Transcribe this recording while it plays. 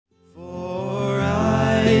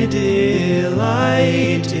I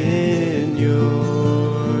delight in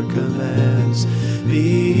your commands,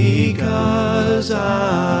 because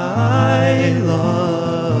I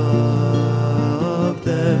love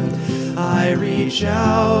them. I reach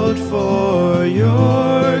out for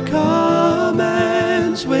your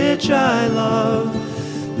commands, which I love,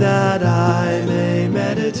 that I may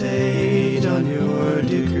meditate on your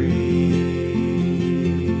decrees.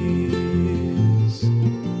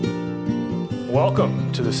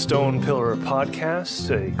 Welcome to the Stone Pillar Podcast,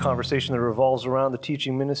 a conversation that revolves around the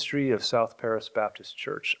teaching ministry of South Paris Baptist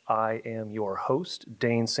Church. I am your host,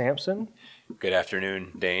 Dane Sampson. Good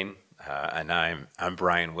afternoon, Dane, and I'm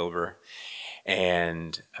Brian Wilbur,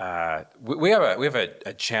 and we have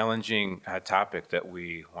a challenging topic that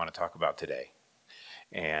we want to talk about today,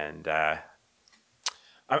 and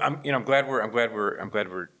I'm glad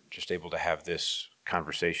we're just able to have this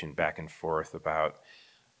conversation back and forth about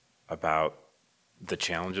the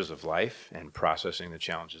challenges of life and processing the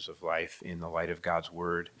challenges of life in the light of God's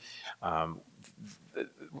Word.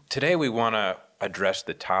 Today we want to address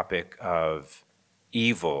the topic of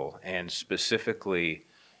evil, and specifically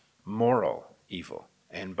moral evil.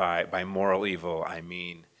 And by moral evil, I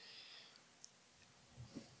mean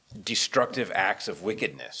destructive acts of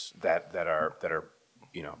wickedness that are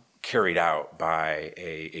carried out by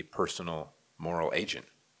a personal moral agent,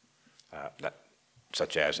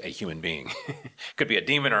 such as a human being. Could be a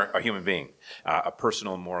demon or a human being, a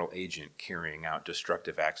personal moral agent carrying out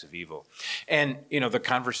destructive acts of evil. And the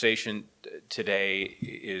conversation today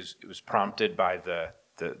was prompted by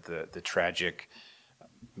the tragic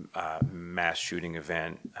mass shooting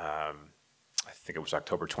event. I think it was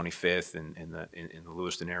October 25th in the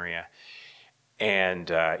Lewiston area, and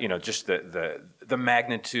just the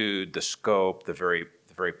magnitude, the scope, the very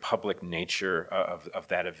public nature of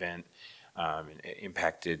that event. It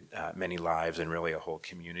impacted many lives and really a whole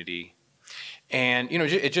community, and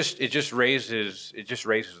it just raises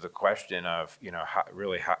the question of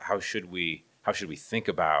how should we think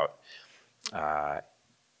about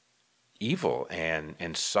evil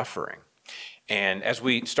and suffering. And as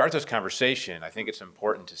we start this conversation, I think it's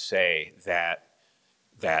important to say that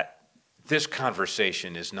this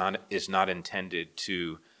conversation is not intended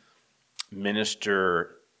to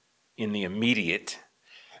minister in the immediate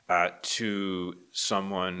to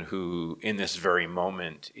someone who in this very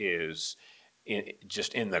moment is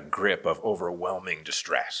just in the grip of overwhelming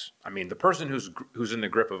distress. I mean, the person who's in the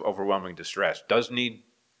grip of overwhelming distress does need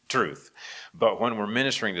truth, but when we're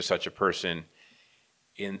ministering to such a person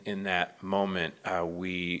in that moment,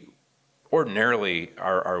 we ordinarily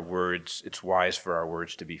our words, it's wise for our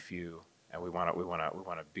words to be few, and we want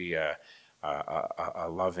to be a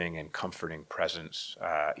loving and comforting presence.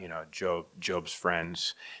 Job's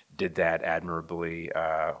friends did that admirably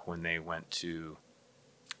when they went to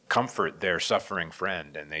comfort their suffering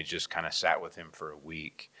friend, and they just kind of sat with him for a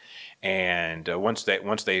week. And once they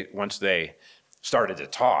started to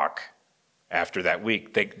talk after that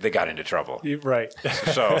week, they got into trouble. Right.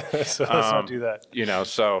 So let's not do that.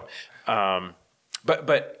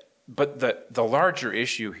 But the larger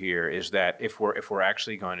issue here is that if we're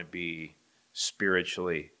actually going to be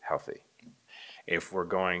spiritually healthy, if we're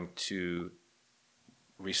going to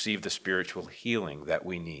receive the spiritual healing that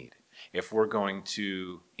we need, if we're going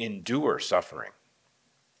to endure suffering,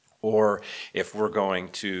 or if we're going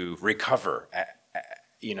to recover,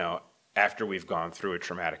 after we've gone through a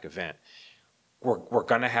traumatic event, we're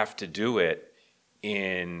going to have to do it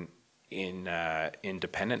in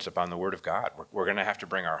dependence upon the Word of God. We're going to have to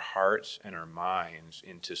bring our hearts and our minds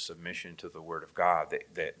into submission to the Word of God,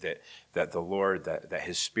 that the Lord, that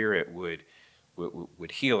His Spirit would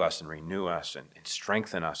heal us and renew us and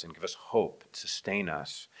strengthen us and give us hope, sustain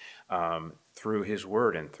us through His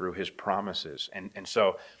Word and through His promises. And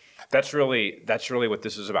so that's really what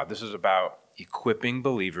this is about. This is about equipping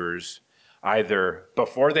believers either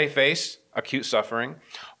before they face acute suffering,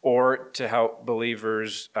 or to help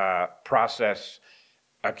believers process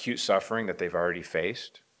acute suffering that they've already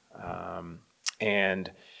faced. And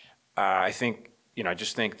I think, I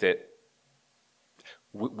just think that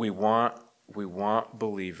we want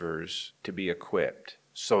believers to be equipped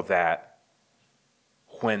so that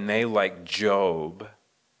when they, like Job,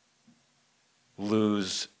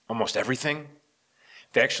 lose almost everything,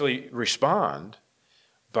 they actually respond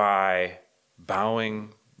by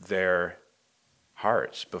bowing their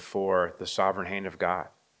hearts before the sovereign hand of God.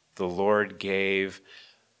 The Lord gave,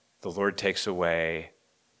 the Lord takes away.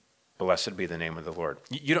 Blessed be the name of the Lord.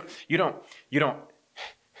 You don't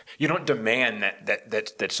demand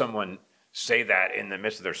that someone say that in the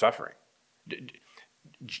midst of their suffering.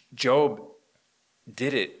 Job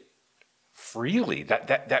did it freely.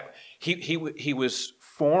 That he was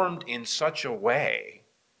formed in such a way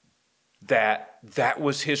that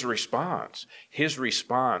was his response. His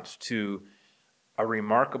response to a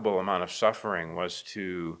remarkable amount of suffering was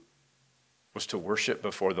to worship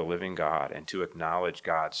before the living God and to acknowledge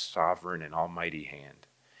God's sovereign and almighty hand.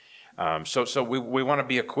 So we want to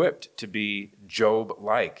be equipped to be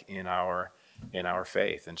Job-like in our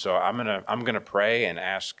faith. And so I'm gonna pray and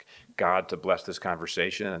ask God to bless this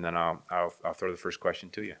conversation, and then I'll throw the first question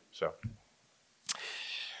to you. So,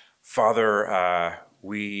 Father,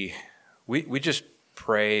 we just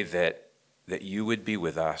pray that you would be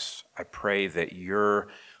with us. I pray that your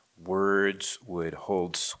words would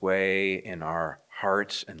hold sway in our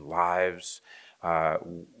hearts and lives.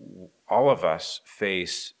 All of us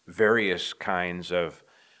face various kinds of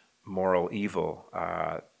moral evil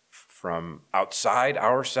from outside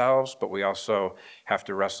ourselves, but we also have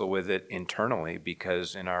to wrestle with it internally,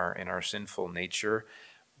 because in our sinful nature,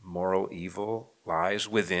 moral evil lies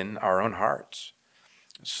within our own hearts.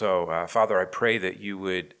 So, Father, I pray that you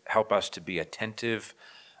would help us to be attentive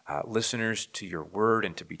listeners to your word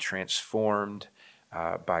and to be transformed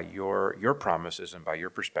by your promises and by your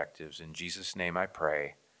perspectives. In Jesus' name I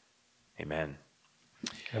pray. Amen.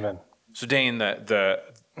 Amen. So, Dane,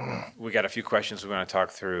 we got a few questions we want to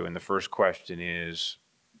talk through, and the first question is,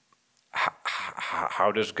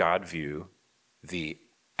 how does God view the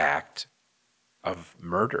act of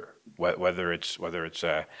murder? Whether it's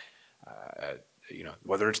the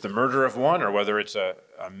murder of one, or whether it's a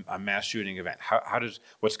mass shooting event.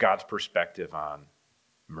 What's God's perspective on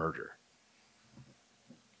murder?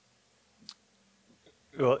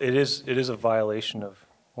 Well, it is a violation of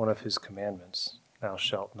one of his commandments. Thou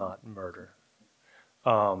shalt not murder.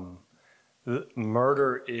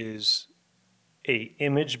 Murder is a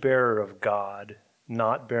image bearer of God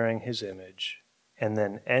not bearing his image, and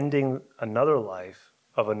then ending another life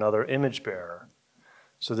of another image bearer.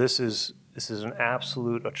 So this is an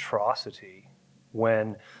absolute atrocity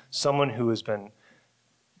when someone who has been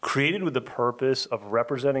created with the purpose of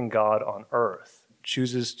representing God on earth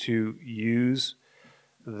chooses to use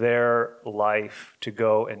their life to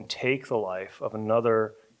go and take the life of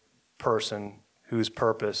another person whose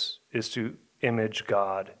purpose is to image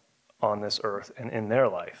God on this earth and in their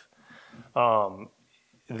life.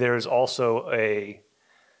 There's also a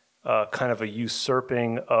kind of a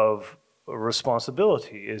usurping of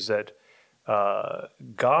responsibility, is that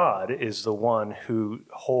God is the one who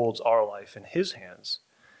holds our life in his hands.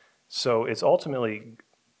 So it's ultimately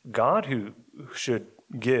God who should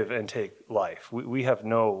give and take life. We have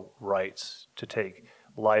no rights to take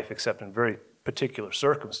life except in very particular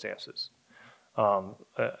circumstances.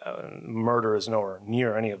 Murder is nowhere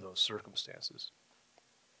near any of those circumstances.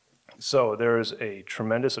 So there is a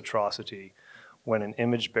tremendous atrocity when an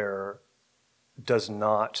image bearer does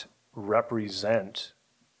not represent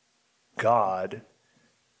God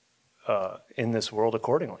in this world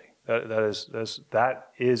accordingly. That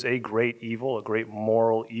is a great evil, a great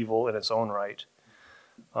moral evil in its own right.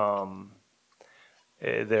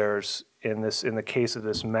 There's in the case of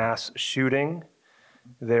this mass shooting,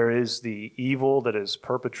 there is the evil that is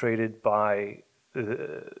perpetrated by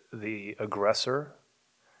the aggressor,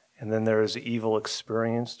 and then there is the evil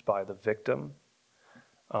experienced by the victim.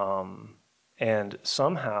 And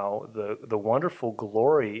somehow the wonderful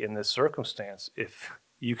glory in this circumstance, if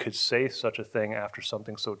you could say such a thing after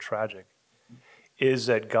something so tragic, is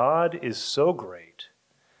that God is so great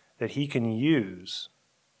that he can use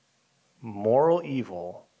moral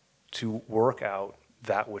evil to work out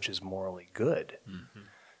that which is morally good. Mm-hmm.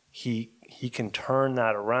 He can turn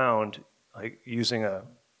that around, like using a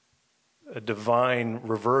divine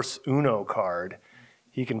reverse Uno card.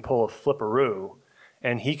 He can pull a flipperoo,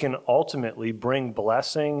 and he can ultimately bring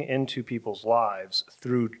blessing into people's lives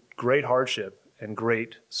through great hardship and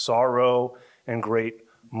great sorrow and great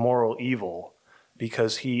moral evil,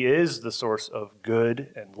 because he is the source of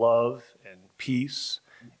good and love and peace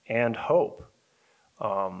and hope.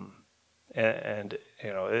 And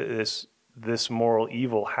you know, this moral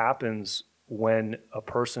evil happens when a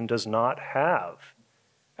person does not have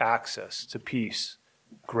access to peace,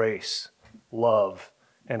 grace, love,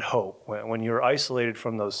 and hope. When you're isolated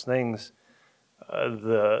from those things,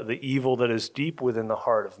 the evil that is deep within the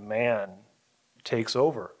heart of man takes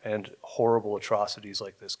over, and horrible atrocities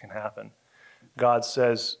like this can happen. God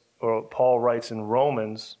says, or Paul writes in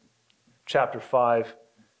Romans chapter 5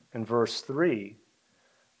 and verse 3,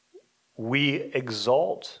 we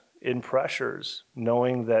exult in pressures,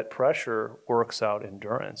 knowing that pressure works out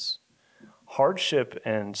endurance. Hardship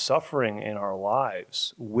and suffering in our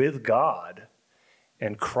lives with God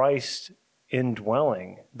and Christ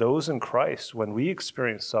indwelling, those in Christ, when we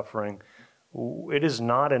experience suffering, it is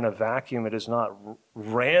not in a vacuum. It is not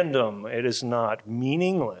random. It is not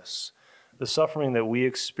meaningless. The suffering that we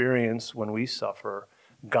experience when we suffer,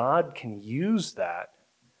 God can use that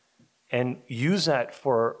and use that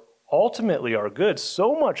for ultimately our good,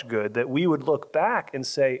 so much good that we would look back and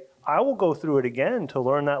say, I will go through it again to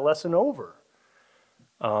learn that lesson over.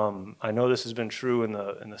 I know this has been true in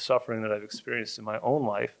the suffering that I've experienced in my own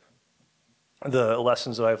life. The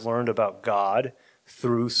lessons that I've learned about God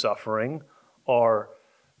through suffering are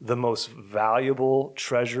the most valuable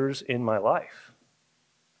treasures in my life.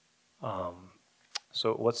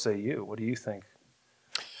 So what say you? What do you think?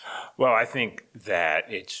 Well, I think that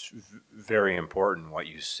it's very important what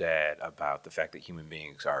you said about the fact that human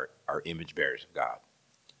beings are image bearers of God.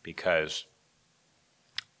 Because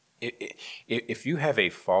if you have a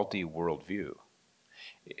faulty worldview,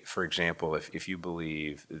 for example, if you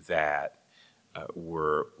believe that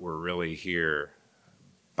we're really here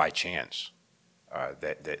by chance,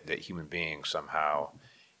 that human beings somehow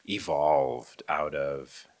evolved out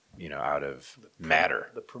of matter.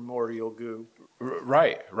 The primordial goo.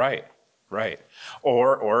 Right.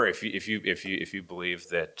 Or if you believe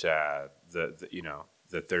that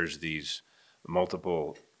that there's these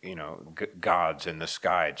multiple gods in the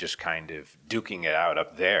sky just kind of duking it out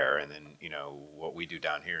up there, and then what we do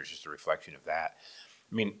down here is just a reflection of that.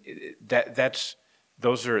 I mean,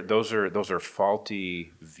 those are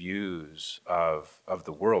faulty views of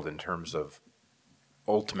the world in terms of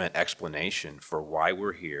ultimate explanation for why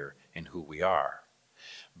we're here and who we are.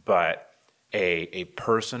 But a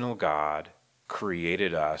personal God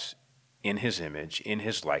created us in his image, in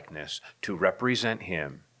his likeness, to represent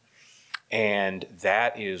him. And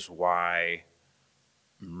that is why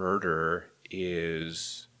murder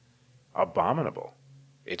is abominable.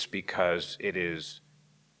 It's because it's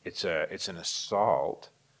an assault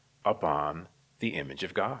upon the image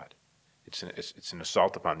of God. It's an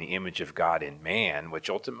assault upon the image of God in man, which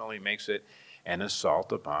ultimately makes it an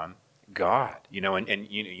assault upon God. And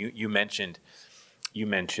you mentioned you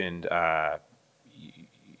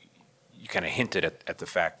kind of hinted at the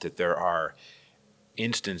fact that there are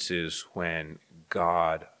instances when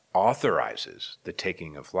God authorizes the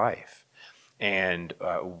taking of life, and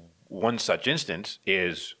one such instance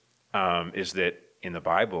is that in the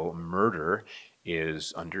Bible, murder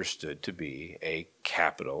is understood to be a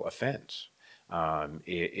capital offense.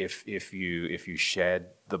 If you shed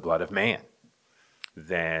the blood of man,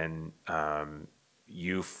 then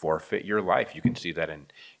you forfeit your life. You can see that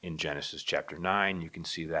in Genesis chapter 9. You can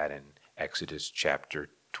see that in Exodus chapter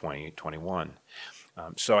 20, 21.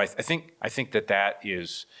 So I think that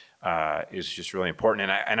is just really important.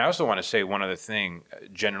 And I also want to say one other thing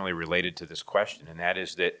generally related to this question, and that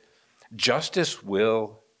is that justice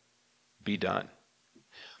will be done.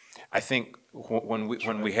 I think when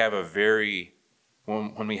we have a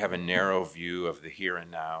narrow view of the here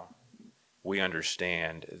and now, we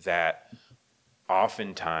understand that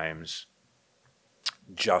oftentimes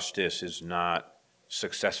justice is not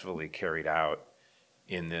successfully carried out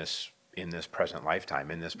in this present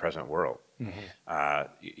lifetime, in this present world.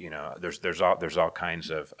 Mm-hmm. There's all kinds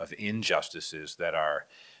of injustices that are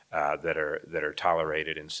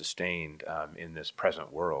tolerated and sustained in this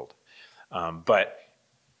present world, but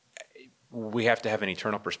we have to have an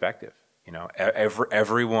eternal perspective.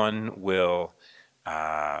 Everyone will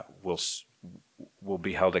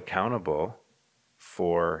be held accountable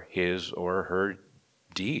for his or her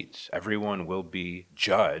deeds. Everyone will be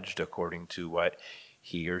judged according to what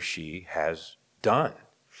he or she has done.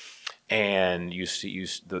 And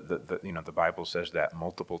the Bible says that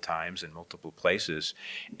multiple times in multiple places.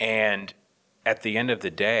 And at the end of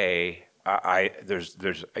the day,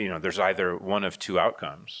 there's either one of two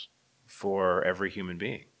outcomes for every human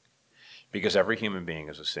being, because every human being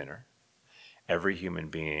is a sinner. Every human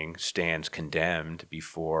being stands condemned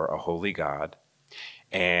before a holy God.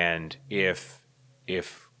 And if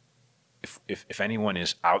anyone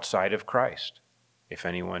is outside of Christ, if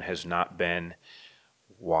anyone has not been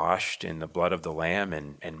washed in the blood of the Lamb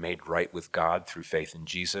and made right with God through faith in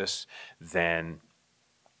Jesus, then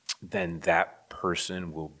that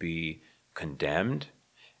person will be condemned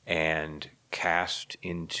and cast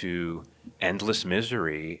into endless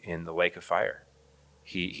misery in the lake of fire.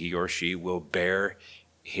 He or she will bear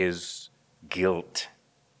his guilt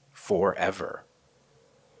forever.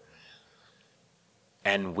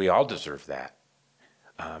 And we all deserve that.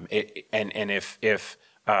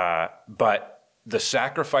 But the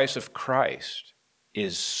sacrifice of Christ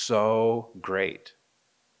is so great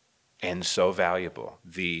and so valuable.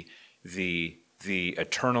 The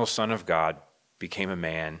eternal Son of God became a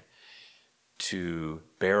man, to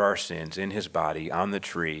bear our sins in his body on the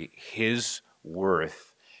tree, his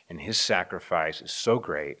worth and his sacrifice is so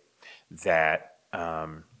great that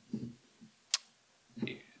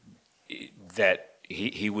that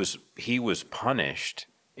he was punished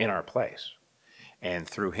in our place, and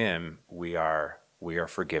through him we are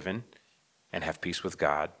forgiven and have peace with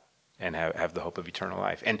God and have the hope of eternal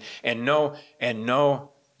life. And no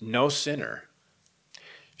sinner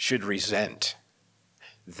should resent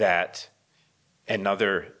that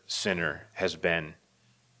another sinner has been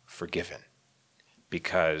forgiven,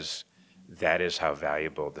 because that is how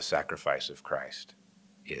valuable the sacrifice of Christ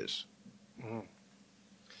is. Mm.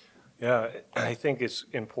 Yeah, I think it's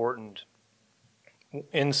important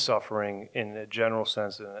in suffering, in a general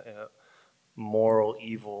sense, in a moral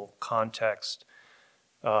evil context.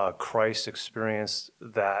 Christ experienced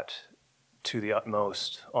that to the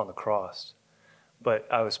utmost on the cross. But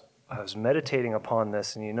I was meditating upon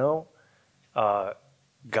this, and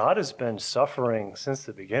God has been suffering since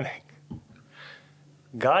the beginning.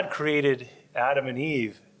 God created Adam and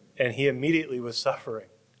Eve, and he immediately was suffering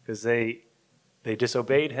because they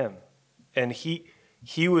disobeyed him. And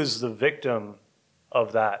he was the victim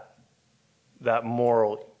of that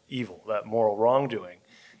moral evil, that moral wrongdoing.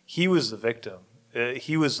 He was the victim.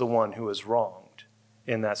 He was the one who was wronged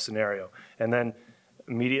in that scenario. And then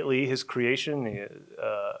immediately his creation,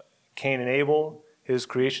 Cain and Abel, his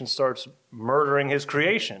creation starts murdering his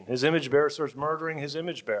creation. His image bearer starts murdering his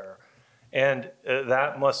image bearer. And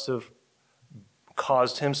that must have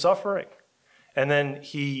caused him suffering. And then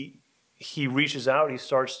he reaches out, he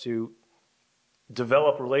starts to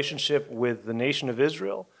develop relationship with the nation of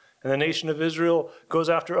Israel. And the nation of Israel goes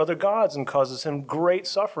after other gods and causes him great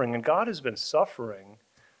suffering. And God has been suffering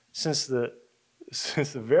since the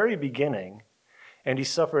very beginning. And he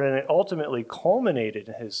suffered, and it ultimately culminated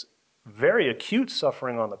in his very acute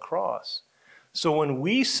suffering on the cross. So when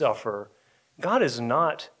we suffer, God is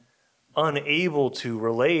not unable to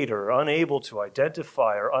relate or unable to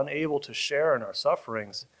identify or unable to share in our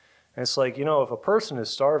sufferings. And it's like, if a person is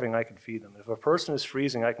starving, I can feed them. If a person is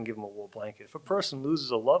freezing, I can give them a wool blanket. If a person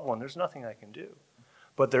loses a loved one, there's nothing I can do.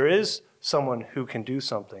 But there is someone who can do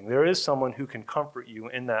something. There is someone who can comfort you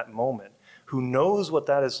in that moment, who knows what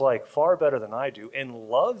that is like far better than I do and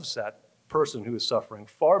loves that person who is suffering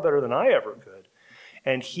far better than I ever could.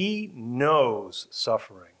 And he knows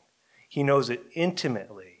suffering. He knows it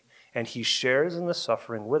intimately, and he shares in the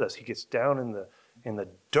suffering with us. He gets down in the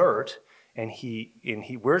dirt, and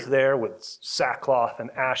we're there with sackcloth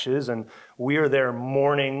and ashes, and we are there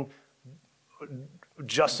mourning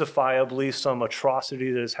justifiably some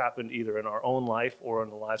atrocity that has happened either in our own life or in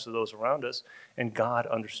the lives of those around us. And God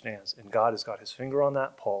understands, and God has got his finger on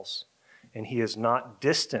that pulse, and he is not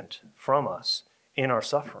distant from us in our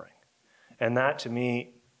suffering. And that, to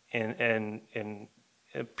me, in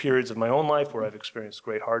periods of my own life where I've experienced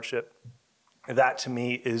great hardship, that to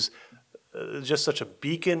me is just such a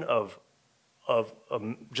beacon of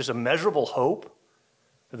just immeasurable hope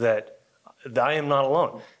that I am not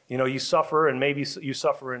alone. You suffer, and maybe you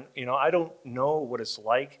suffer, and I don't know what it's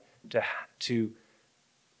like to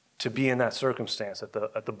be in that circumstance at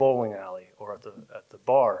the bowling alley or at the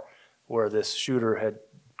bar where this shooter had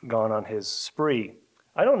gone on his spree.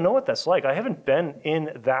 I don't know what that's like. I haven't been in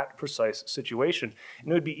that precise situation.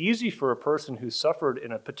 And it would be easy for a person who suffered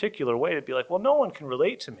in a particular way to be like, well, no one can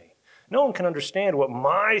relate to me. No one can understand what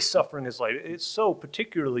my suffering is like. It's so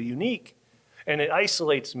particularly unique, and it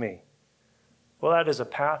isolates me. Well, that is a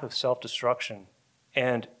path of self-destruction.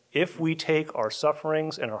 And if we take our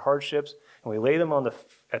sufferings and our hardships and we lay them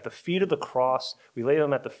at the feet of the cross, we lay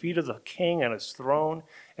them at the feet of the King and his throne,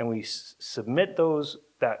 and we submit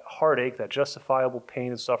that heartache, that justifiable pain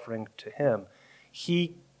and suffering to him,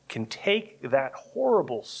 he can take that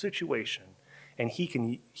horrible situation and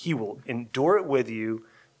he will endure it with you,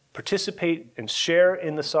 participate and share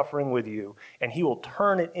in the suffering with you, and he will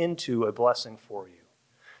turn it into a blessing for you.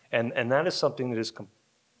 And that is something that is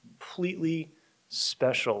completely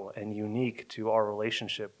special and unique to our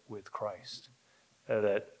relationship with Christ.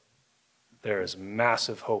 That there is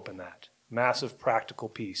massive hope in that, massive practical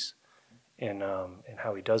peace in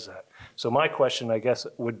how he does that. So my question, I guess,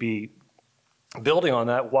 would be, building on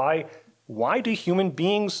that, why do human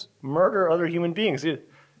beings murder other human beings? I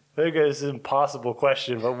think it's an impossible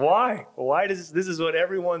question, but why? Why does this is what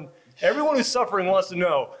everyone who's suffering wants to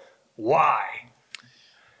know. Why?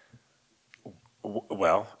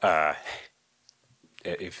 Well,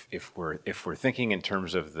 if we're thinking in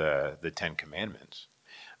terms of the Ten Commandments,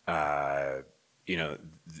 the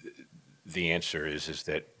answer is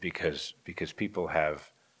that because people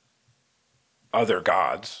have other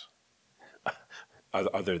gods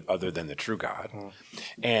other than the true God,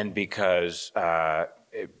 and because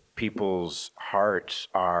people's hearts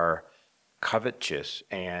are covetous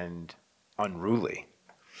and unruly.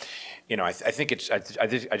 I think I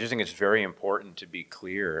just think it's very important to be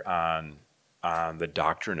clear on the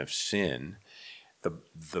doctrine of sin.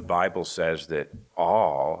 The Bible says that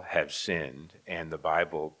all have sinned, and the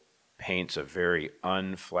Bible paints a very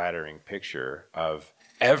unflattering picture of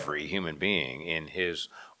every human being in his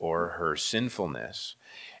or her sinfulness.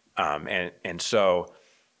 And so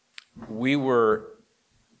we were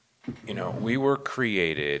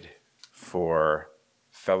created for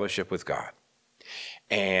fellowship with God,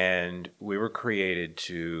 and we were created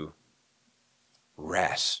to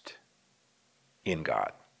rest in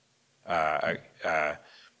God.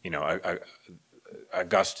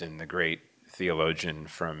 Augustine, the great theologian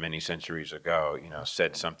from many centuries ago,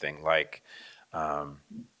 said something like,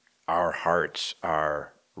 our hearts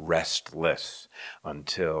are restless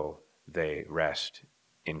until they rest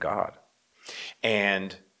in God.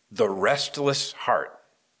 And the restless heart,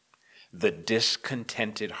 the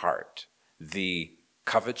discontented heart, the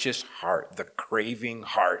covetous heart, the craving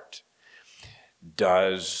heart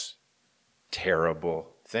does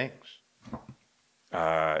terrible things.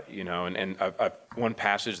 One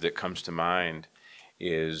passage that comes to mind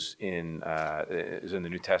is in the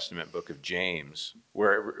New Testament book of James,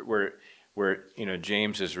 where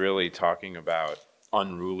James is really talking about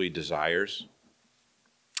unruly desires.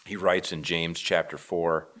 He writes in James chapter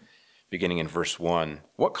 4, beginning in verse 1,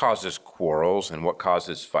 "What causes quarrels and what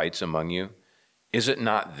causes fights among you? Is it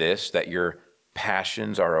not this, that your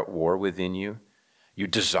passions are at war within you? You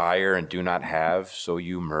desire and do not have, so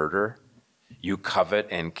you murder. You covet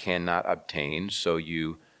and cannot obtain, so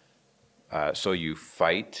you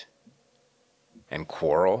fight and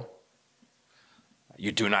quarrel.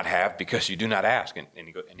 You do not have because you do not ask." And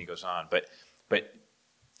he goes on. But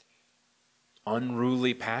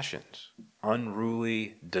unruly passions,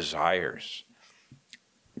 unruly desires.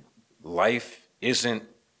 Life isn't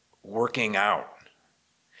working out.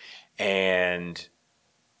 And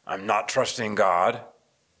I'm not trusting God.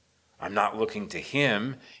 I'm not looking to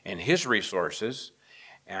Him and His resources.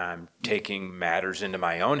 And I'm taking matters into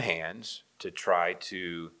my own hands to try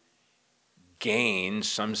to gain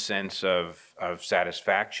some sense of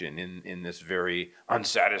satisfaction in this very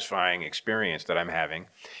unsatisfying experience that I'm having.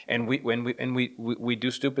 And we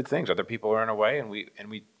do stupid things. Other people are in our way, and we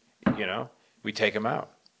take them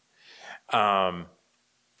out.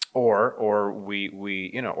 Or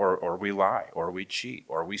we lie, or we cheat,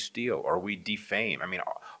 or we steal, or we defame. I mean,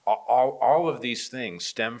 all of these things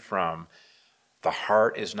stem from the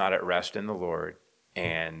heart is not at rest in the Lord,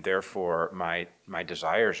 and therefore my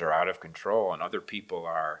desires are out of control, and other people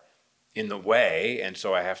are in the way, and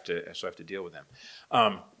so I have to deal with them.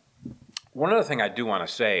 One other thing I do want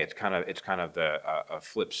to say, it's kind of a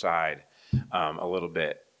flip side a little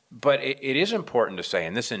bit, but it is important to say,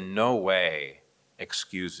 and this in no way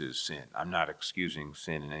excuses sin. I'm not excusing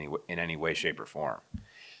sin in any way, shape, or form.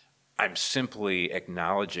 I'm simply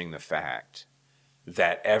acknowledging the fact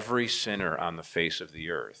that every sinner on the face of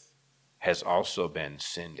the earth has also been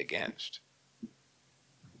sinned against.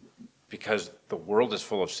 Because the world is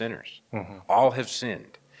full of sinners. Mm-hmm. All have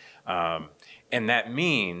sinned. And that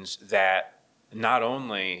means that not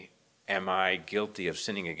only am I guilty of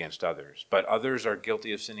sinning against others, but others are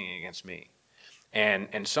guilty of sinning against me.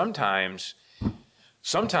 And sometimes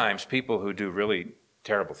people who do really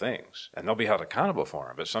terrible things, and they'll be held accountable for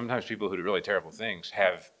them, but sometimes people who do really terrible things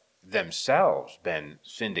have themselves been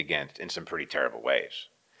sinned against in some pretty terrible ways.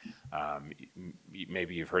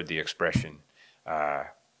 Maybe you've heard the expression,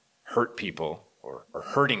 hurt people or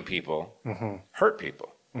hurting people, mm-hmm. hurt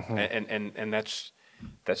people. Mm-hmm. And that's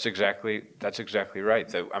exactly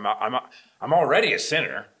right. I'm already a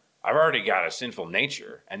sinner. I've already got a sinful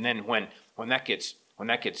nature. And then when that gets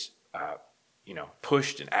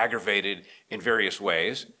pushed and aggravated in various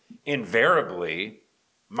ways, invariably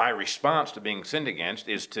my response to being sinned against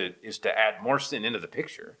is to add more sin into the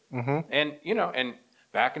picture. Mm-hmm. And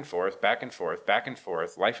back and forth.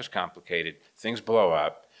 Life is complicated. Things blow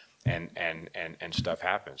up, and stuff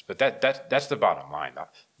happens. But that's the bottom line.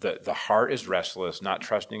 The heart is restless, not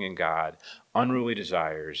trusting in God, unruly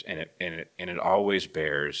desires, and it always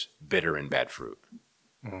bears bitter and bad fruit.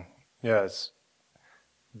 Mm. Yeah, it's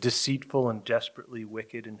deceitful and desperately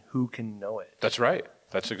wicked, and who can know it? That's right.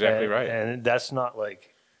 That's exactly right. And that's not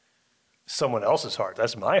like someone else's heart.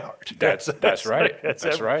 That's my heart. That's right.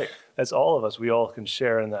 That's right. That's all of us. We all can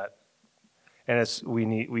share in that. And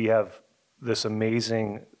we have this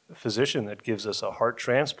amazing physician that gives us a heart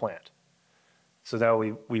transplant. So now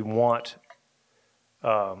we want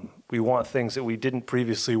We want things that we didn't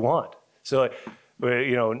previously want. So,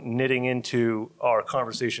 we're, knitting into our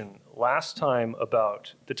conversation last time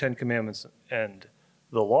about the Ten Commandments and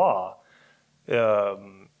the law, I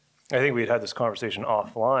think we had this conversation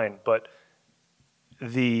offline, but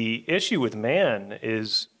the issue with man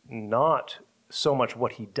is not so much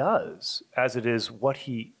what he does as it is what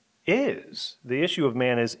he is. The issue of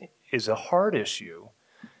man is a heart issue,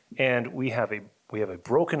 and we have a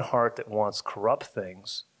broken heart that wants corrupt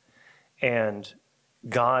things, and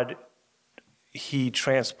God, he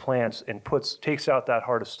transplants and takes out that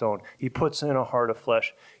heart of stone. He puts in a heart of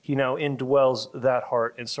flesh. He now indwells that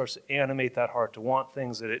heart and starts to animate that heart to want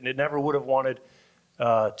things that it never would have wanted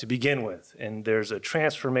to begin with. And there's a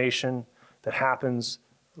transformation that happens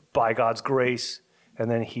by God's grace, and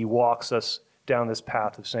then he walks us down this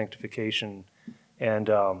path of sanctification. And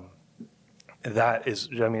it's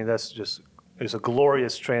a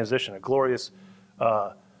glorious transition, a glorious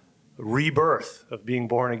rebirth of being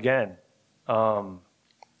born again.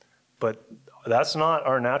 But that's not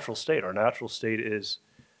our natural state. Our natural state is,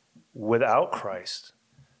 without Christ,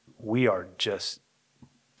 we are just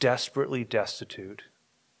desperately destitute,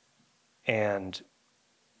 and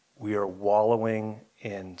we are wallowing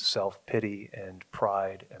in self-pity and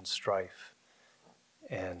pride and strife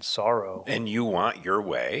and sorrow. And you want your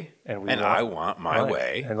way, and I want my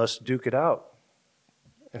way. And let's duke it out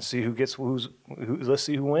and see who gets let's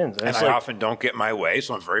see who wins. And I often don't get my way,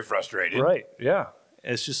 so I'm very frustrated. Right, yeah.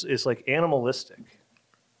 It's like animalistic.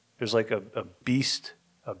 There's like a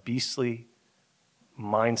beastly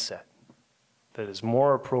mindset that is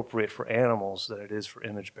more appropriate for animals than it is for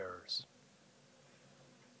image bearers.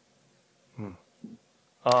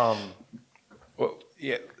 Well,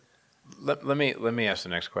 yeah. Let me ask the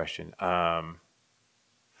next question.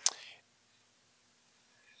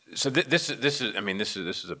 So this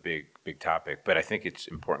is a big topic, but I think it's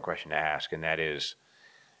an important question to ask, and that is,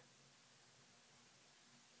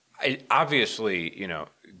 obviously,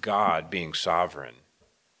 God being sovereign,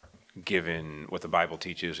 given what the Bible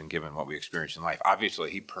teaches and given what we experience in life,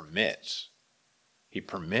 obviously He permits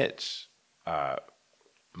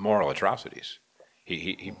moral atrocities.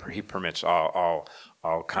 He permits all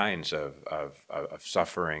kinds of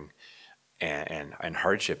suffering and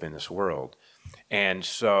hardship in this world. And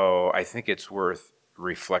so I think it's worth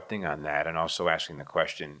reflecting on that and also asking the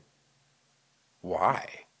question,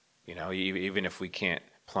 why? Even if we can't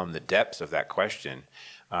plumb the depths of that question,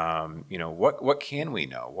 what can we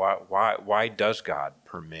know? Why does God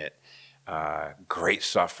permit great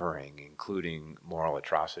suffering, including moral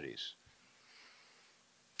atrocities?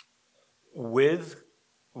 With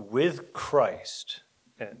Christ,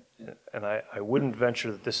 and I wouldn't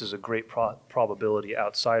venture that this is a great probability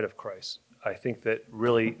outside of Christ. I think that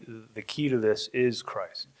really the key to this is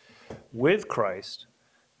Christ. With Christ,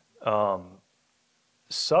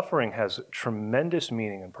 suffering has tremendous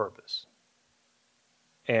meaning and purpose.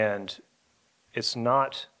 And it's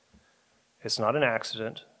not an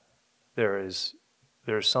accident. There's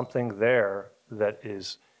something there that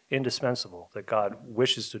is indispensable, that God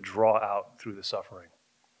wishes to draw out through the suffering.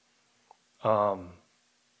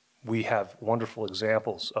 We have wonderful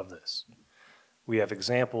examples of this. We have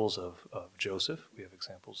examples of Joseph. We have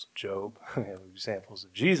examples of Job. We have examples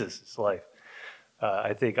of Jesus' life.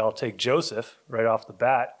 I think I'll take Joseph right off the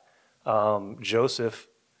bat. Joseph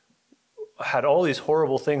had all these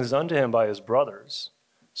horrible things done to him by his brothers,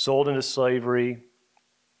 sold into slavery.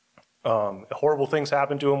 Horrible things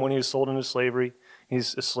happened to him when he was sold into slavery.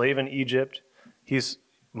 He's a slave in Egypt. He's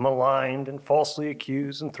maligned and falsely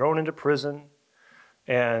accused and thrown into prison.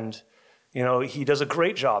 And he does a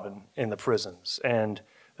great job in the prisons. And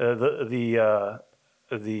the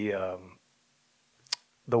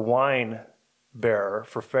wine bearer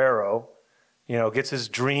for Pharaoh, gets his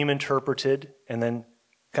dream interpreted and then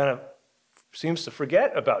kind of seems to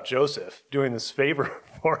forget about Joseph doing this favor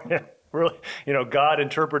for him. Really, God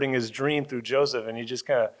interpreting his dream through Joseph, and he just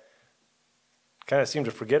kind of seemed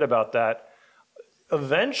to forget about that.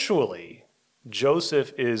 Eventually,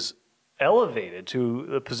 Joseph is elevated to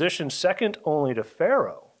the position second only to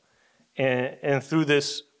Pharaoh. And through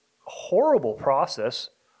this horrible process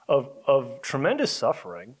of tremendous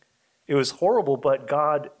suffering, it was horrible, but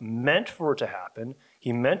God meant for it to happen.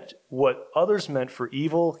 He meant what others meant for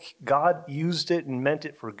evil. God used it and meant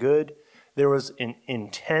it for good. There was an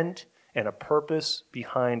intent and a purpose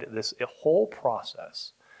behind this whole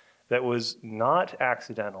process that was not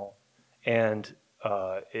accidental, and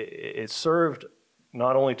it served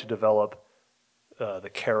not only to develop the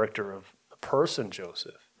character of the person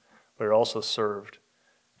Joseph, but it also served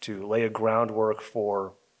to lay a groundwork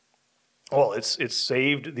for Well, it's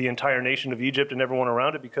saved the entire nation of Egypt and everyone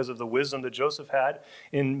around it because of the wisdom that Joseph had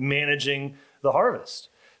in managing the harvest.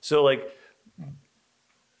 So like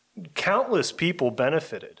countless people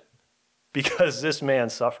benefited because this man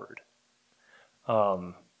suffered.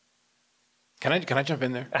 Can I jump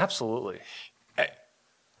in there? Absolutely.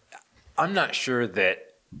 I'm not sure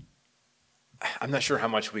how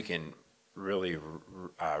much we can really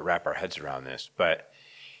wrap our heads around this, but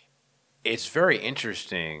it's very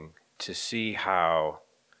interesting to see how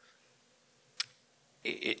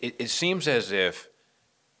it seems as if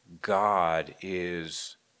God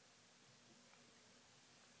he's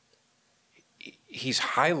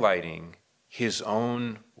highlighting his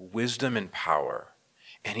own wisdom and power,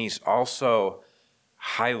 and he's also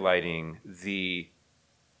highlighting the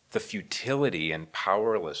futility and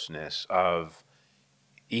powerlessness of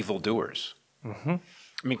evildoers. Mm-hmm.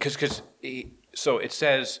 I mean, so it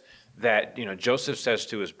says that, Joseph says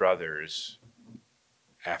to his brothers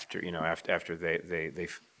after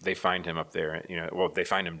they find him up there, they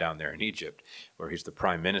find him down there in Egypt, where he's the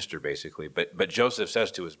prime minister basically. But Joseph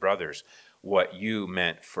says to his brothers, "What you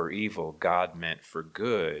meant for evil, God meant for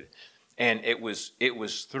good," and it was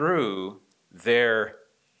through their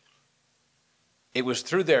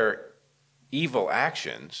evil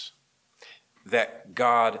actions that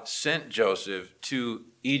God sent Joseph to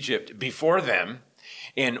Egypt before them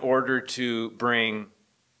in order to bring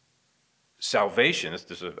salvation.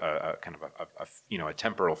 This is a kind of a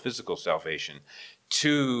temporal, physical salvation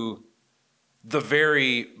to the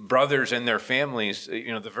very brothers and their families,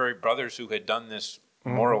 the very brothers who had done this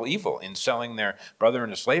moral evil in selling their brother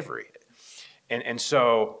into slavery. And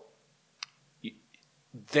so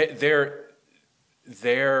their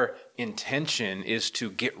intention is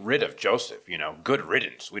to get rid of Joseph, good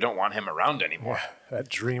riddance. We don't want him around anymore. Yeah, that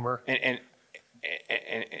dreamer. And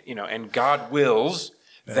God wills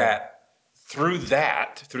that through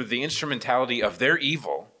the instrumentality of their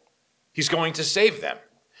evil, he's going to save them.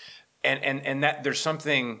 And that there's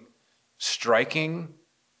something striking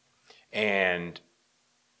and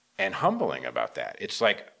humbling about that. It's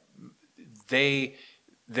like they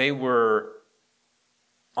were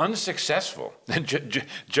unsuccessful.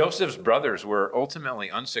 Joseph's brothers were ultimately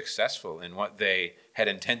unsuccessful in what they had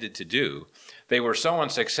intended to do. They were so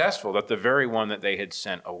unsuccessful that the very one that they had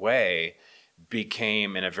sent away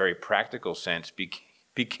became, in a very practical sense,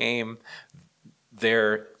 became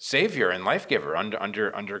their savior and life giver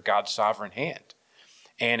under God's sovereign hand.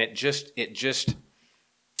 And it just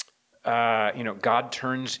God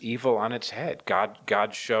turns evil on its head.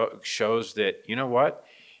 God shows that, what?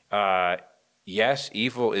 Yes,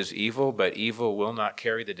 evil is evil, but evil will not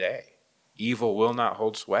carry the day. Evil will not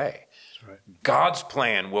hold sway. That's right. God's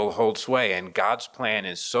plan will hold sway, and God's plan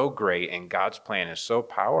is so great, and God's plan is so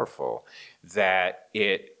powerful that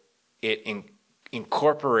it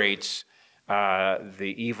incorporates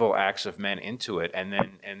the evil acts of men into it, and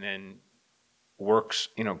then works.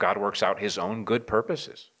 God works out His own good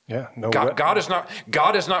purposes. Yeah. God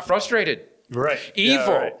is not frustrated. Right.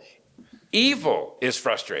 Evil. Yeah, right. Evil is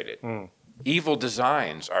frustrated. Evil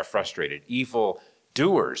designs are frustrated. Evil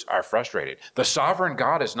doers are frustrated. The sovereign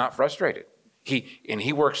God is not frustrated.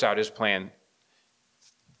 He works out His plan.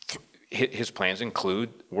 His plans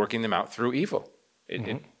include working them out through evil.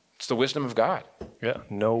 It's the wisdom of God. Yeah.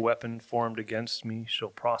 No weapon formed against me shall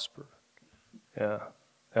prosper. Yeah.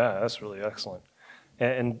 Yeah, that's really excellent.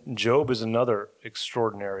 And Job is another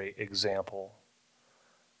extraordinary example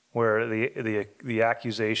where the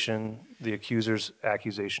accuser's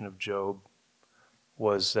accusation of Job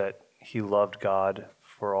was that he loved God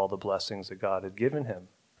for all the blessings that God had given him.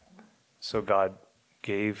 So God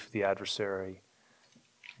gave the adversary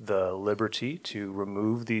the liberty to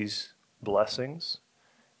remove these blessings,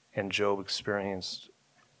 and Job experienced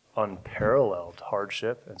unparalleled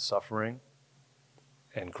hardship and suffering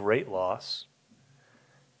and great loss.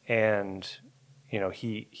 And,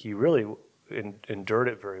 he really endured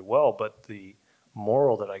it very well. But the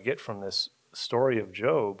moral that I get from this story of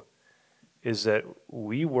Job is that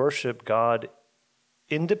we worship God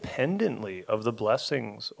independently of the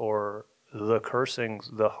blessings or the cursings,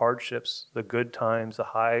 the hardships, the good times, the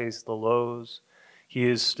highs, the lows. He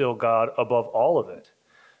is still God above all of it.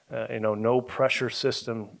 No pressure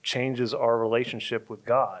system changes our relationship with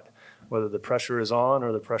God, whether the pressure is on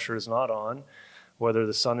or the pressure is not on, whether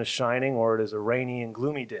the sun is shining or it is a rainy and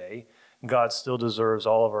gloomy day. God still deserves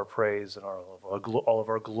all of our praise and all of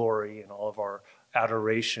our glory and all of our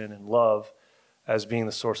adoration and love as being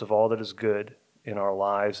the source of all that is good in our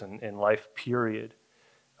lives and in life, period.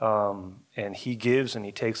 And He gives and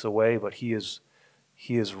He takes away, but He is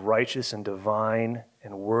righteous and divine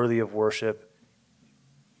and worthy of worship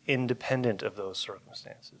independent of those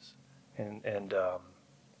circumstances. And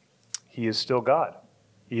he is still God.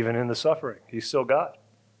 Even in the suffering, he's still God.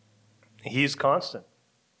 He's constant.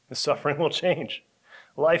 The suffering will change.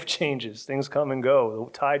 Life changes. Things come and go.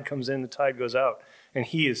 The tide comes in, the tide goes out. And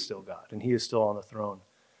he is still God, and he is still on the throne.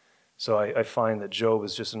 So I find that Job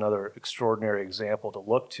is just another extraordinary example to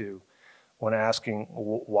look to when asking,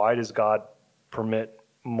 why does God permit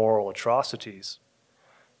moral atrocities?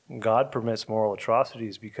 God permits moral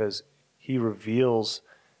atrocities because he reveals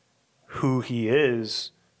who he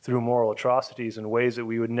is through moral atrocities in ways that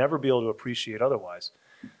we would never be able to appreciate otherwise.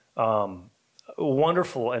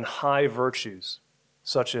 Wonderful and high virtues,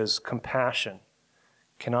 such as compassion,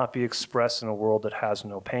 cannot be expressed in a world that has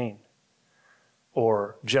no pain.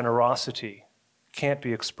 Or generosity can't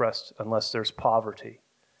be expressed unless there's poverty.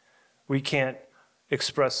 We can't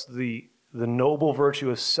express the noble virtue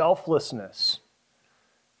of selflessness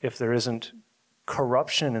if there isn't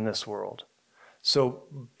corruption in this world. So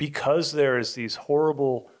because there is these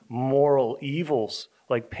horrible moral evils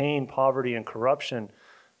like pain, poverty, and corruption,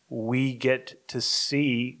 we get to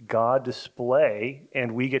see God display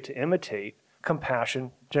and we get to imitate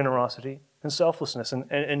compassion, generosity, and selflessness,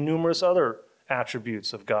 and numerous other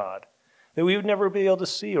attributes of God that we would never be able to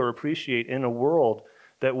see or appreciate in a world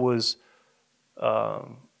that was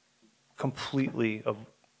completely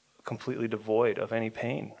devoid of any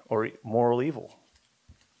pain or moral evil.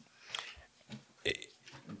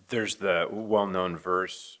 There's the well-known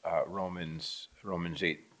verse, Romans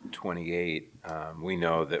 8:28. We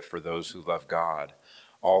know that for those who love God,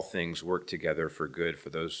 all things work together for good for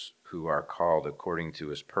those who are called according to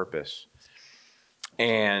his purpose.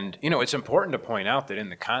 And, it's important to point out that in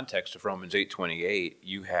the context of Romans 8:28,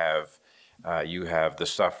 you have the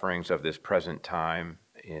sufferings of this present time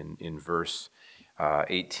in verse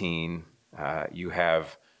 18. You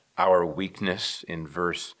have our weakness in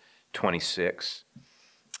verse 26.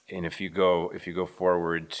 And if you go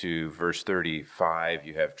forward to verse 35,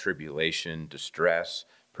 you have tribulation, distress,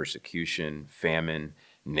 persecution, famine,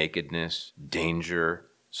 nakedness, danger,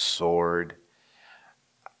 sword.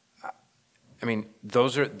 I mean,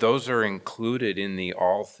 those are included in the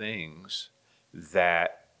all things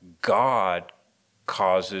that God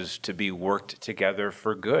causes to be worked together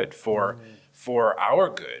for good, for our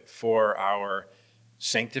good, for our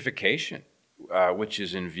sanctification, which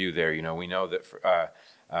is in view there. We know that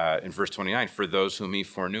in verse 29, for those whom he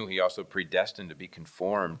foreknew, he also predestined to be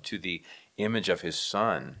conformed to the image of his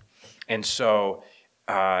Son. And so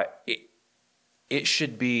it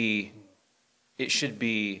should be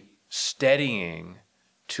steadying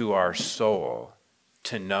to our soul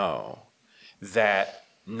to know that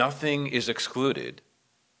nothing is excluded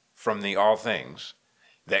from the all things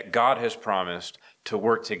that God has promised to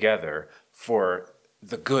work together for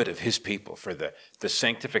the good of his people, for the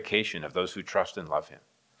sanctification of those who trust and love him.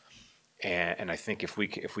 And I think if we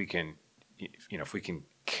can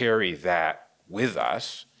carry that with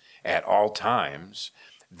us at all times,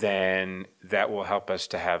 then that will help us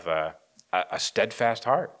to have a steadfast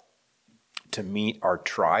heart, to meet our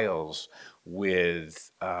trials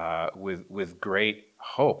with great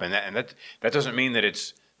hope. And that doesn't mean that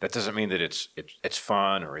it's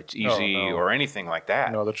fun or it's easy or anything like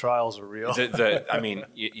that. No, the trials are real.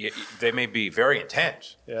 They may be very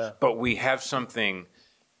intense. Yeah. But we have something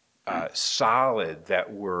solid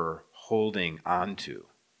that we're holding onto,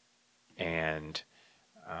 and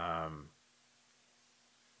I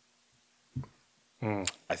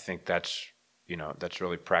think that's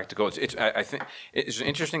really practical. I think it's an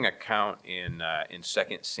interesting account in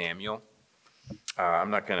 2 Samuel. I'm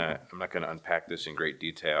not gonna unpack this in great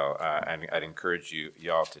detail. I'd encourage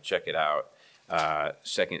y'all to check it out.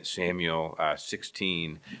 2 Samuel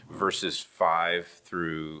 16 verses 5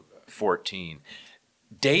 through 14.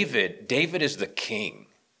 David is the king,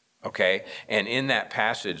 okay? And in that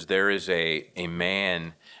passage, there is a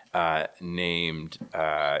man named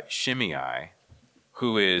Shimei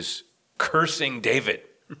who is cursing David,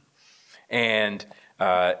 and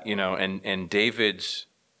David's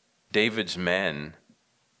men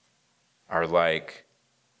are like,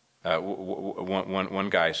 one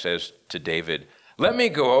guy says to David, "Let me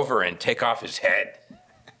go over and take off his head."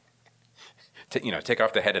 Take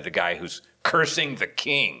off the head of the guy who's cursing the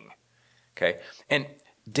king. Okay, and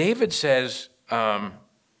David says,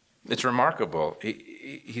 it's remarkable.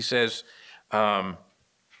 He says in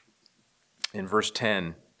verse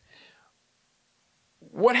 10,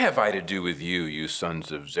 "What have I to do with you, you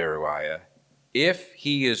sons of Zeruiah? If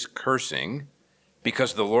he is cursing,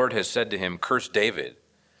 because the Lord has said to him, 'Curse David,'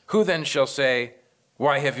 who then shall say,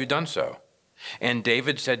 'Why have you done so?' And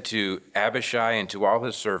David said to Abishai and to all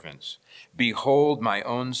his servants, "Behold, my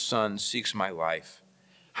own son seeks my life.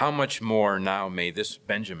 How much more now may this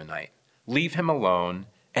Benjaminite? Leave him alone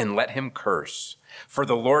and let him curse, for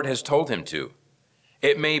the Lord has told him to.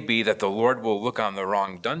 It may be that the Lord will look on the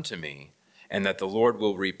wrong done to me, and that the Lord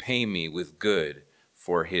will repay me with good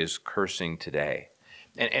for his cursing today."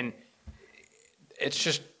 And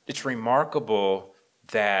it's remarkable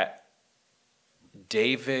that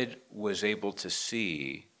David was able to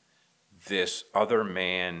see this other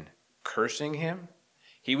man cursing him.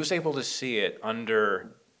 He was able to see it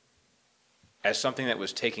as something that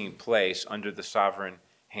was taking place under the sovereign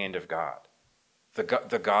hand of God,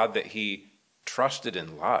 the God that he trusted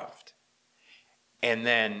and loved. And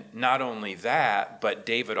then not only that, but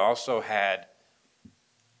David also had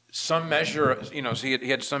some measure, so he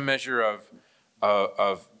had some measure of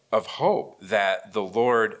hope that the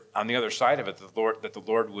Lord, on the other side of it, that the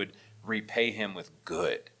Lord would repay him with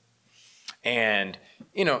good. And,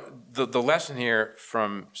 the lesson here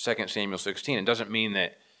from 2 Samuel 16, it doesn't mean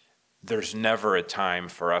that there's never a time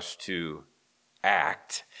for us to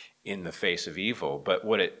act in the face of evil, but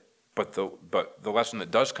the lesson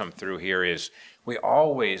that does come through here is we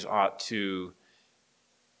always ought to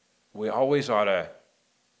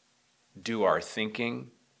do our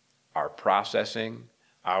thinking, our processing,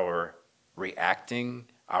 our reacting,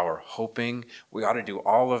 our hoping. We ought to do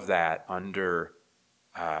all of that under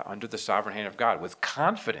the sovereign hand of God with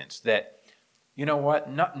confidence that, you know what,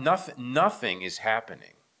 nothing is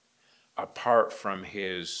happening apart from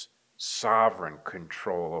his sovereign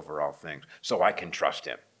control over all things. So I can trust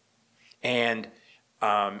him. And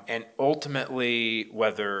ultimately,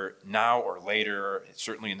 whether now or later,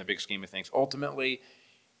 certainly in the big scheme of things, ultimately,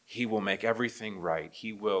 he will make everything right.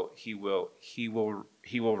 He will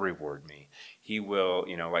reward me. He will,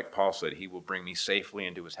 like Paul said, he will bring me safely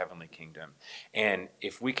into his heavenly kingdom. And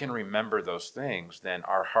if we can remember those things, then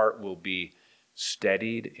our heart will be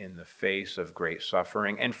steadied in the face of great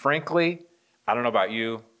suffering. And frankly, I don't know about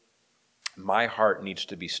you, my heart needs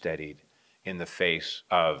to be steadied in the face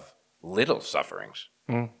of little sufferings.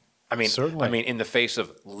 Certainly. I mean, in the face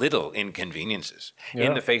of little inconveniences, Yeah.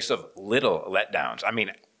 in the face of little letdowns. I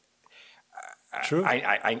mean, True.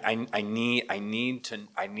 I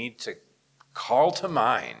need to call to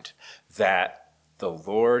mind that the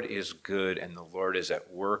Lord is good and the Lord is at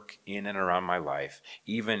work in and around my life,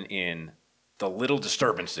 even in the little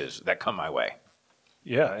disturbances that come my way.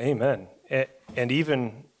 Yeah, amen. And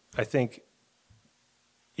even, I think,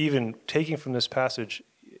 even taking from this passage,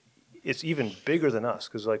 it's even bigger than us,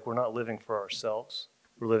 because we're not living for ourselves.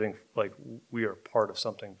 We're living like we are part of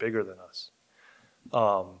something bigger than us.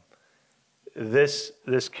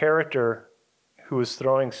 This character who was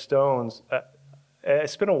throwing stones,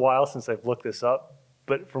 it's been a while since I've looked this up,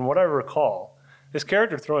 but from what I recall, this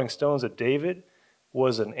character throwing stones at David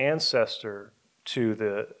was an ancestor to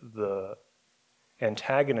the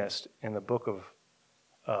antagonist in the book of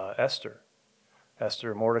Esther.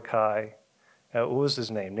 Esther, Mordecai. What was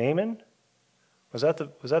his name? Naaman? Was that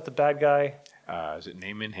the bad guy? Is it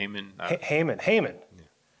Naaman? Haman? Haman.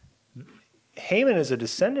 Yeah. Haman is a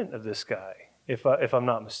descendant of this guy, if I'm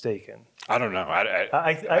not mistaken. I don't know. I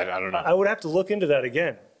don't know. I would have to look into that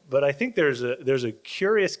again. But I think there's a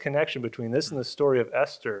curious connection between this and the story of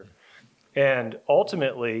Esther, and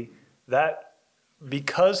ultimately that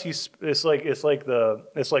because it's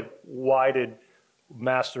like why did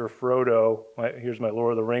Master Frodo, here's my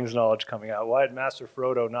Lord of the Rings knowledge coming out, why did Master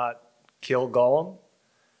Frodo not kill Gollum?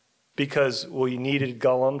 Because he needed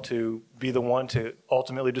Gollum to be the one to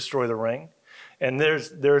ultimately destroy the ring. And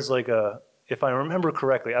there's like if I remember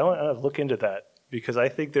correctly, I want to look into that, because I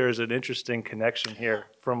think there's an interesting connection here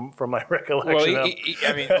from my recollection.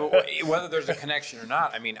 Well, whether there's a connection or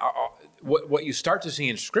not, what you start to see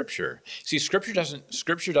in Scripture. See, Scripture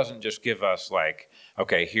doesn't just give us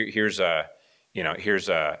here's an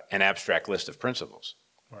abstract list of principles.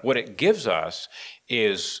 Right. What it gives us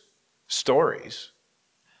is stories,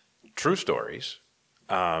 true stories,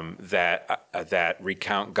 that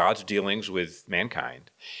recount God's dealings with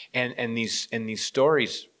mankind, and these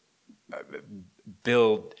stories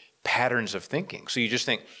build patterns of thinking. So you just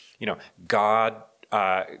think, God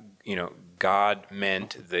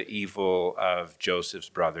meant the evil of Joseph's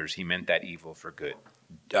brothers. He meant that evil for good.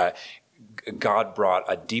 God brought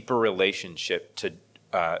a deeper relationship to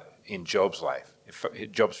in Job's life.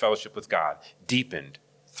 Job's fellowship with God deepened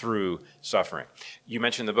through suffering. You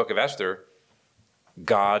mentioned the book of Esther.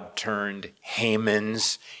 God turned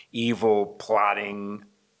Haman's evil plotting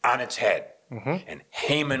on its head. Mm-hmm. And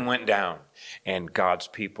Haman went down, and God's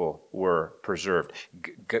people were preserved.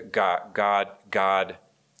 God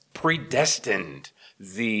predestined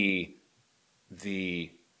the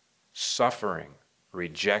suffering,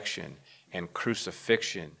 rejection, and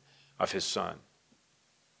crucifixion of his Son.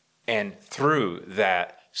 And through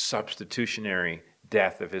that substitutionary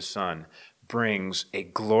death of his Son brings a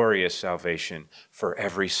glorious salvation for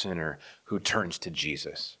every sinner who turns to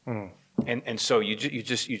Jesus. And so you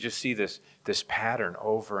just see this pattern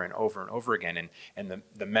over and over and over again. And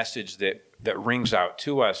the message that rings out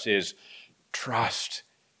to us is trust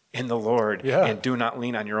in the Lord and do not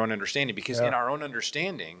lean on your own understanding. Because in our own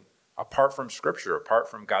understanding, apart from Scripture,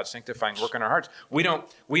 apart from God's sanctifying work in our hearts, we're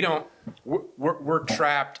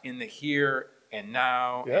trapped in the here and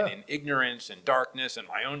now and in ignorance and darkness and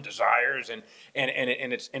my own desires and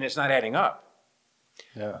it's not adding up.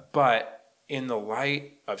 Yeah. But in the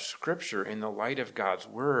light of Scripture, in the light of God's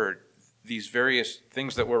Word, these various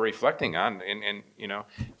things that we're reflecting on, and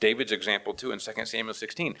David's example too in 2 Samuel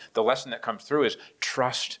 16, the lesson that comes through is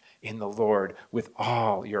trust in the Lord with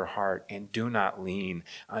all your heart and do not lean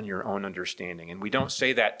on your own understanding. And we don't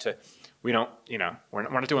say that we're not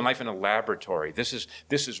doing life in a laboratory. This is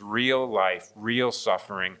real life, real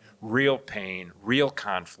suffering, real pain, real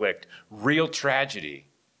conflict, real tragedy.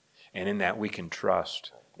 And in that we can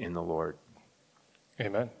trust in the Lord.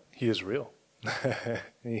 Amen. He is real.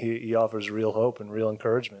 He offers real hope and real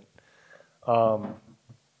encouragement.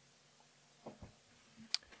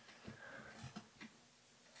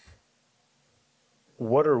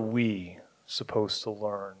 What are we supposed to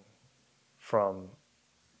learn from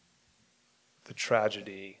the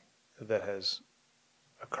tragedy that has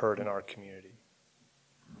occurred in our community?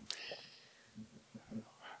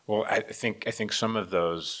 Well, I think some of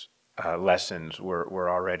those lessons were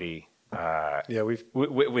already.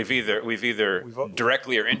 We've either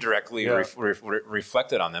directly or indirectly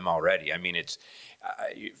reflected on them already. I mean, it's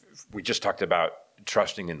we just talked about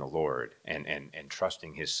trusting in the Lord and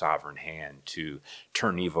trusting His sovereign hand to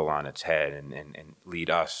turn evil on its head and lead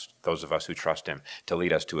us, those of us who trust Him, to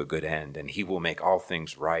lead us to a good end, and He will make all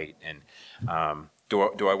things right. And do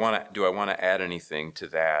I want to add anything to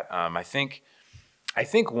that? I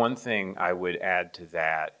think one thing I would add to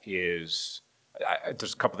that is.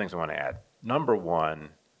 There's a couple things I want to add. Number one,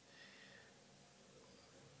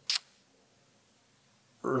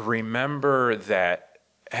 remember that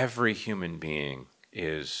every human being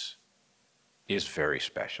is very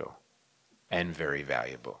special and very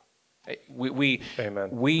valuable. Amen.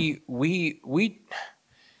 We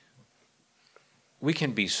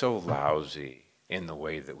can be so lousy in the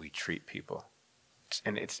way that we treat people,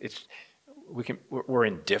 and we're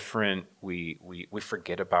indifferent. We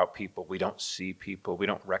forget about people. We don't see people. We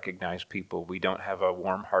don't recognize people. We don't have a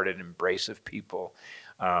warm-hearted embrace of people.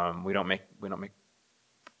 We don't make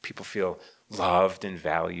people feel loved and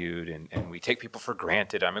valued, and we take people for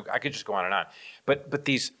granted. I mean, I could just go on and on. But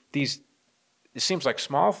these it seems like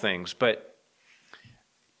small things, but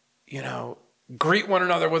greet one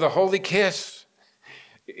another with a holy kiss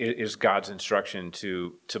is God's instruction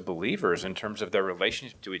to believers in terms of their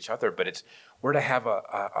relationship to each other. But we're to have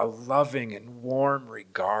a loving and warm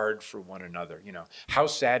regard for one another. How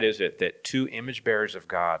sad is it that two image bearers of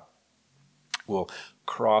God will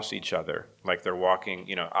cross each other like they're walking,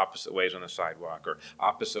 opposite ways on the sidewalk or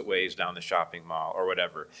opposite ways down the shopping mall or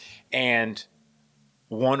whatever. And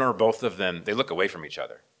one or both of them, they look away from each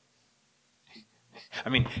other. I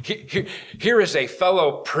mean, here is a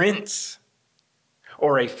fellow prince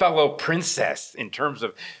or a fellow princess in terms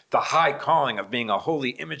of the high calling of being a holy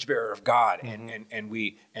image bearer of God, and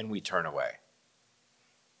we turn away.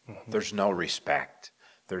 Mm-hmm. There's no respect.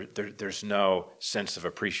 There's no sense of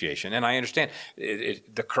appreciation. And I understand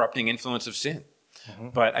the corrupting influence of sin. Mm-hmm.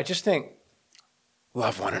 But I just think,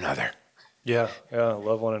 love one another. Yeah,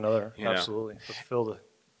 love one another. Absolutely. Fulfill the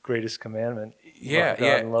greatest commandment. Love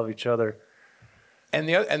God and love each other. And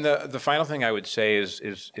the final thing I would say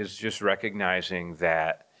is just recognizing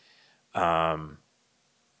that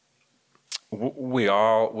we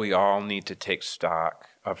all need to take stock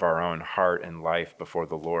of our own heart and life before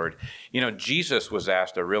the Lord. Jesus was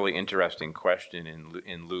asked a really interesting question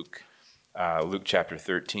in Luke chapter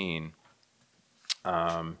 13.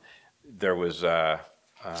 There was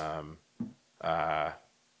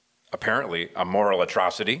apparently a moral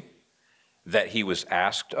atrocity that he was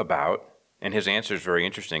asked about. And his answer is very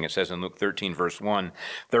interesting. It says in Luke 13, verse 1,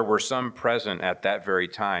 there were some present at that very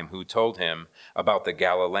time who told him about the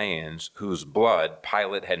Galileans whose blood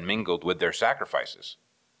Pilate had mingled with their sacrifices.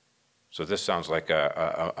 So this sounds like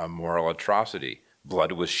a moral atrocity.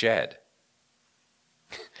 Blood was shed.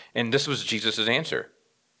 And this was Jesus' answer.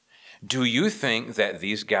 Do you think that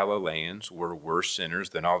these Galileans were worse sinners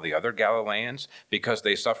than all the other Galileans because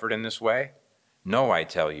they suffered in this way? No, I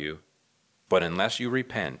tell you, but unless you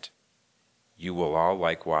repent, you will all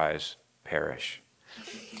likewise perish.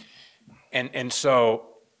 And so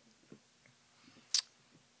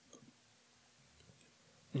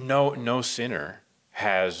no sinner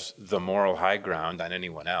has the moral high ground on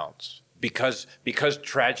anyone else. Because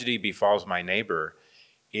tragedy befalls my neighbor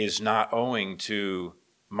is not owing to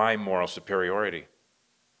my moral superiority.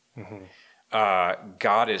 Mm-hmm.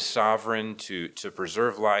 God is sovereign to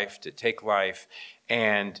preserve life, to take life,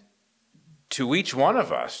 and to each one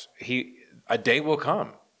of us, a day will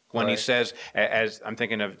come when he says, as I'm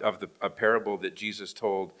thinking of a parable that Jesus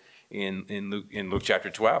told in Luke chapter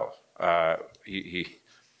 12. He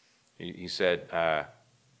said,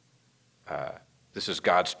 this is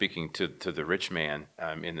God speaking to the rich man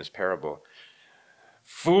in this parable.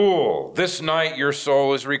 Fool, this night your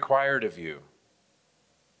soul is required of you.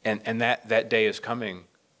 And that day is coming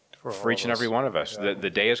for each and every one of us. Yeah. The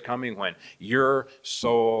day is coming when your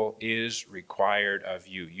soul is required of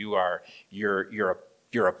you. Your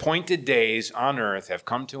appointed days on earth have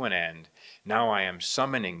come to an end. Now I am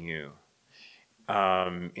summoning you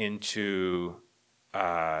into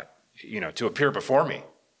to appear before me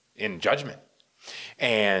in judgment.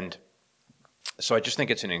 And so I just think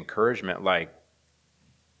it's an encouragement, like,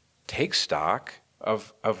 take stock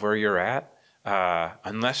of where you're at.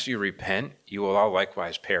 Unless you repent, you will all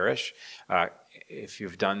likewise perish. If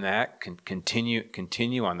you've done that,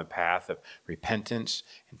 continue on the path of repentance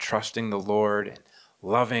and trusting the Lord and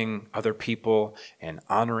loving other people and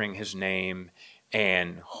honoring his name,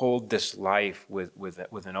 and hold this life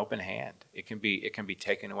with an open hand. It can be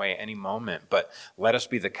taken away at any moment, but let us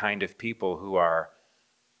be the kind of people who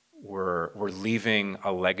we're leaving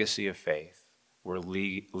a legacy of faith. We're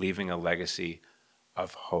leaving a legacy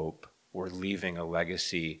of hope. We're leaving a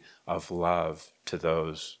legacy of love to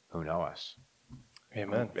those who know us.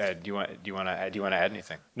 Amen. Do you want to add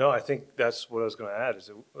anything? No, I think that's what I was going to add.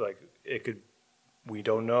 Is we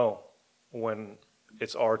don't know when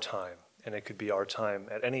it's our time, and it could be our time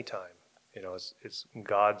at any time. It's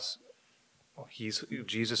God's.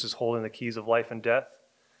 Jesus is holding the keys of life and death,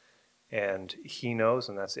 and he knows,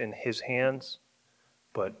 and that's in his hands.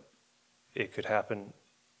 But it could happen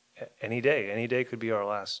any day. Any day could be our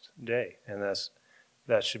last day, and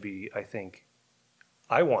that should be, I think,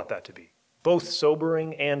 I want that to be both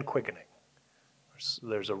sobering and quickening.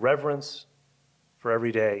 There's a reverence for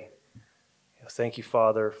every day. Thank you,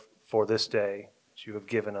 Father, for this day that you have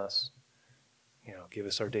given us. Give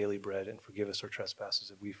us our daily bread and forgive us our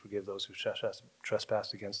trespasses if we forgive those who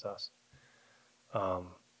trespass against us. And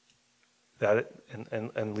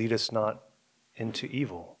lead us not into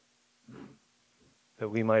evil, that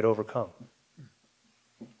we might overcome.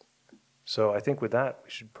 So I think with that, we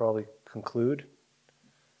should probably conclude.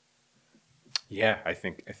 Yeah, I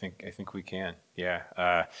think we can.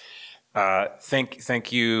 Yeah.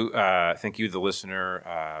 Thank you, the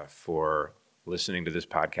listener, for listening to this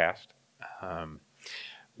podcast.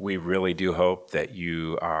 We really do hope that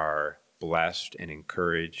you are blessed and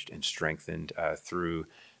encouraged and strengthened through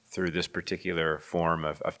this particular form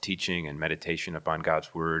of teaching and meditation upon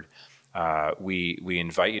God's Word. We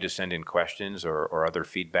invite you to send in questions or other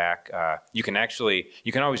feedback. You can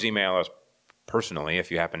always email us personally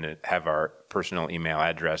if you happen to have our personal email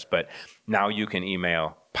address, but now you can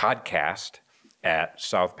email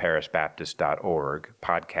podcast@southparisbaptist.org,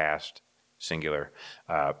 podcast, singular,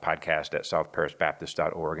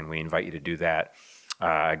 podcast@southparisbaptist.org, and we invite you to do that.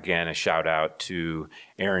 Again, a shout out to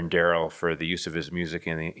Aaron Darrell for the use of his music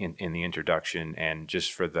in the introduction, and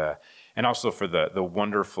also for the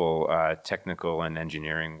wonderful technical and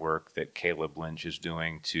engineering work that Caleb Lynch is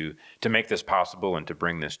doing to make this possible and to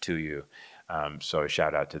bring this to you. So a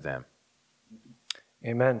shout out to them.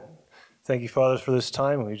 Amen. Thank you, Fathers, for this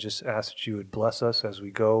time. We just ask that you would bless us as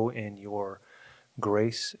we go in your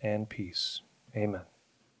grace and peace. Amen.